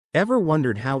Ever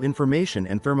wondered how information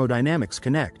and thermodynamics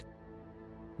connect?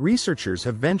 Researchers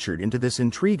have ventured into this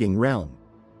intriguing realm.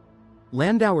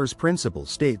 Landauer's principle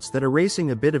states that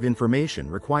erasing a bit of information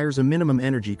requires a minimum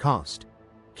energy cost,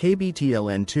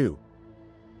 kBTLN2.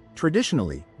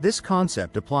 Traditionally, this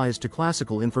concept applies to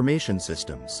classical information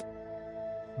systems.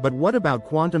 But what about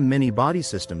quantum many-body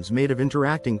systems made of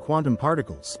interacting quantum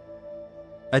particles?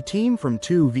 A team from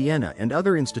TU Vienna and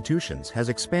other institutions has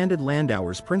expanded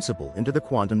Landauer's principle into the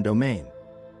quantum domain.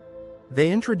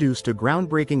 They introduced a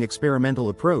groundbreaking experimental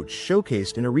approach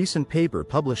showcased in a recent paper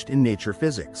published in Nature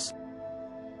Physics.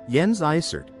 Jens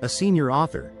Eisert, a senior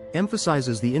author,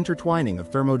 emphasizes the intertwining of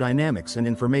thermodynamics and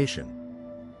information.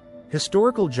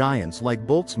 Historical giants like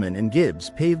Boltzmann and Gibbs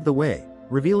paved the way,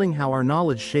 revealing how our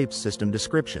knowledge shapes system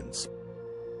descriptions.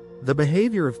 The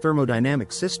behavior of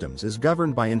thermodynamic systems is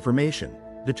governed by information,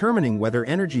 determining whether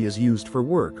energy is used for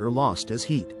work or lost as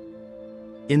heat.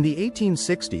 In the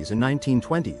 1860s and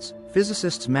 1920s,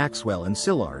 physicists Maxwell and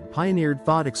Szilard pioneered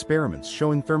thought experiments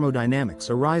showing thermodynamics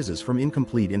arises from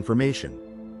incomplete information.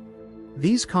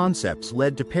 These concepts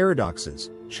led to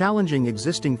paradoxes, challenging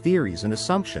existing theories and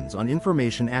assumptions on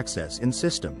information access in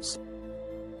systems.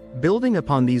 Building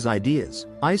upon these ideas,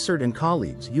 Eisert and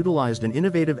colleagues utilized an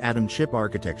innovative atom chip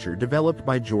architecture developed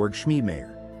by Georg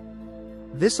Schmiedmayer.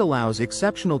 This allows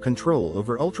exceptional control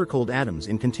over ultracold atoms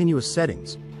in continuous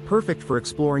settings, perfect for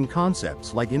exploring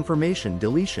concepts like information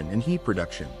deletion and heat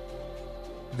production.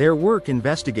 Their work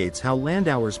investigates how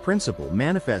Landauer's principle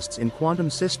manifests in quantum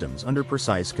systems under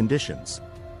precise conditions.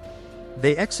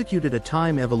 They executed a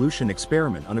time evolution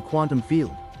experiment on a quantum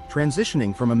field,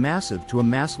 transitioning from a massive to a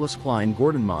massless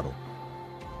Klein-Gordon model.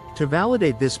 To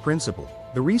validate this principle,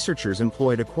 the researchers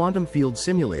employed a quantum field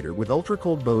simulator with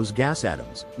ultracold Bose gas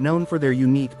atoms, known for their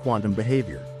unique quantum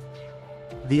behavior.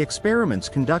 The experiments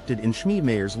conducted in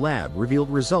Schmiedmayer's lab revealed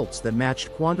results that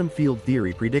matched quantum field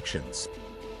theory predictions.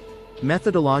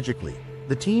 Methodologically,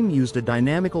 the team used a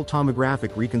dynamical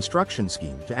tomographic reconstruction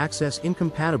scheme to access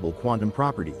incompatible quantum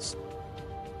properties.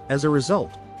 As a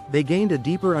result, they gained a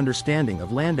deeper understanding of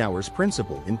Landauer's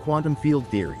principle in quantum field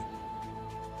theory.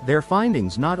 Their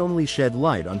findings not only shed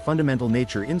light on fundamental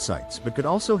nature insights but could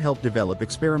also help develop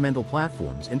experimental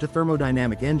platforms into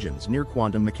thermodynamic engines near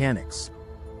quantum mechanics.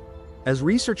 As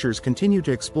researchers continue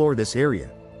to explore this area,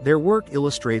 their work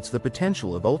illustrates the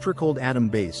potential of ultracold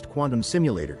atom-based quantum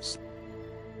simulators.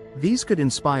 These could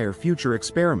inspire future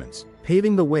experiments,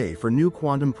 paving the way for new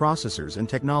quantum processors and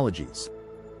technologies.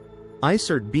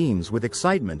 Eisert beams with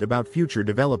excitement about future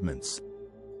developments.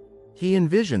 He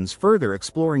envisions further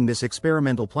exploring this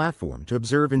experimental platform to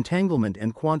observe entanglement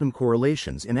and quantum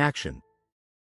correlations in action,